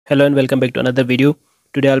Hello and welcome back to another video.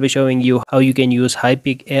 Today I'll be showing you how you can use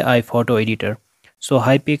Hypic AI photo editor. So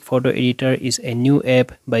Hypic photo editor is a new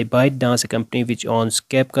app by ByteDance, a company which owns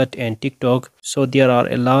CapCut and TikTok. So there are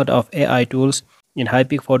a lot of AI tools in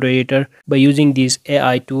Hypic photo editor. By using these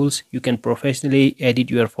AI tools, you can professionally edit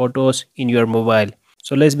your photos in your mobile.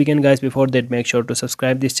 So let's begin guys. Before that, make sure to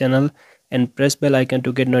subscribe this channel and press bell icon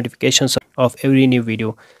to get notifications of every new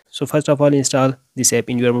video. So first of all, install this app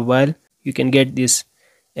in your mobile. You can get this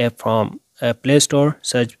app from Play Store.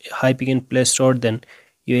 Search Hypic in Play Store, then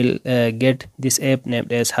you will get this app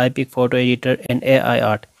named as Hypic Photo Editor and AI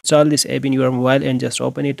Art. Install this app in your mobile and just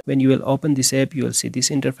open it. When you will open this app, you will see this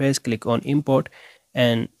interface. Click on import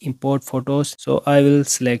and import photos. So I will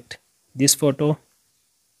select this photo.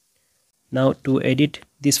 Now to edit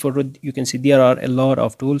this photo, you can see there are a lot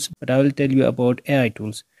of tools, but I will tell you about AI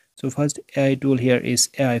tools. So first AI tool here is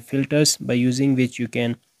AI filters, by using which you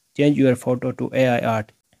can change your photo to AI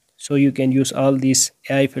art. So you can use all these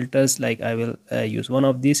AI filters, like I will use one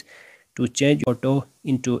of these to change photo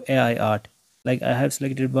into AI art. Like I have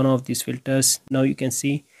selected one of these filters. Now you can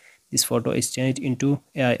see this photo is changed into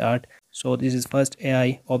AI art. So this is first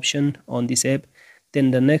AI option on this app.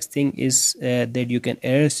 Then the next thing is that you can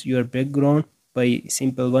erase your background by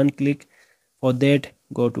simple one click. For that,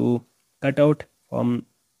 go to cutout. From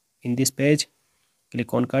in this page,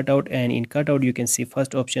 click on cutout, and in cutout you can see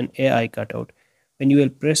first option AI cutout. When you will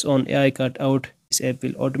press on AI cutout, this app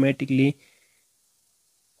will automatically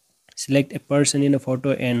select a person in a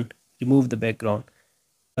photo and remove the background.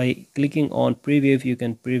 By clicking on preview, you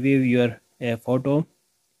can preview your photo,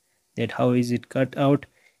 that how is it cut out.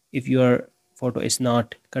 If your photo is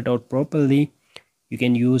not cut out properly, you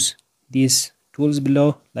can use these tools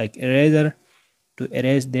below like eraser to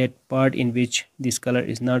erase that part in which this color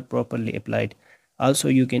is not properly applied. Also,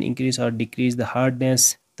 you can increase or decrease the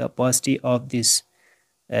hardness, the opacity of this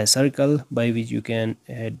circle, by which you can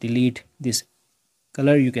delete this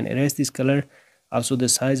color, you can erase this color, also the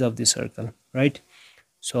size of the circle, right?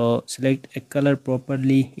 So select a color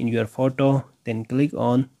properly in your photo, then click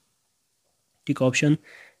on tick option.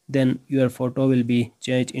 Then your photo will be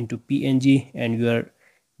changed into PNG and your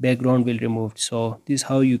background will removed. So this is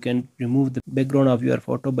how you can remove the background of your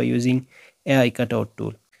photo by using AI cutout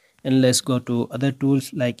tool. And let's go to other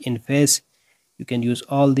tools like in face. You can use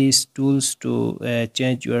all these tools to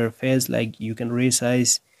change your face, like you can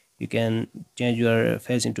resize, you can change your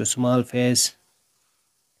face into small face,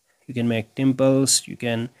 you can make temples, you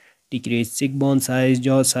can decrease cheekbone size,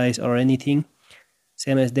 jaw size, or anything.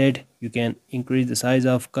 Same as that, you can increase the size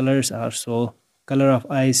of colors, also color of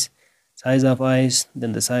eyes, size of eyes,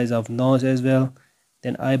 then the size of nose as well,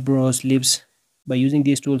 then eyebrows, lips. By using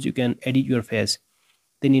these tools you can edit your face.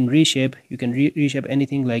 Then in reshape, you can reshape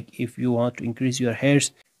anything, like if you want to increase your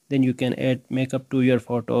hairs, then you can add makeup to your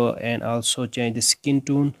photo and also change the skin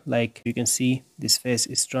tone. Like you can see this face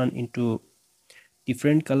is turned into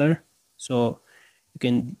different color, so you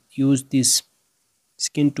can use this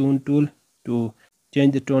skin tone tool to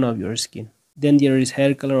change the tone of your skin. Then there is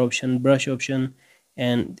hair color option, brush option,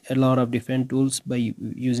 and a lot of different tools. By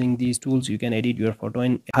using these tools you can edit your photo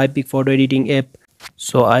in Hypic photo editing app.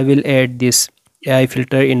 So I will add this AI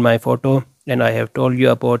filter in my photo, and I have told you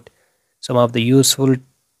about some of the useful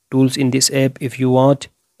tools in this app. If you want,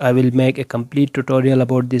 I will make a complete tutorial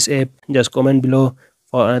about this app. Just comment below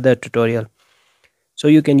for another tutorial. So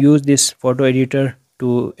you can use this photo editor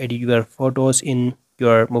to edit your photos in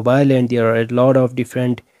your mobile, and there are a lot of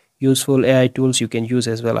different useful AI tools you can use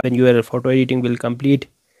as well. When your photo editing will complete,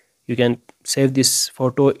 you can save this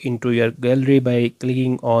photo into your gallery by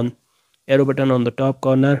clicking on arrow button on the top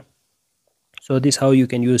corner. So this is how you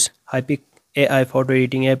can use Hypic AI photo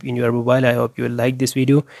editing app in your mobile. I hope you will like this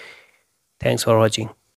video. Thanks for watching.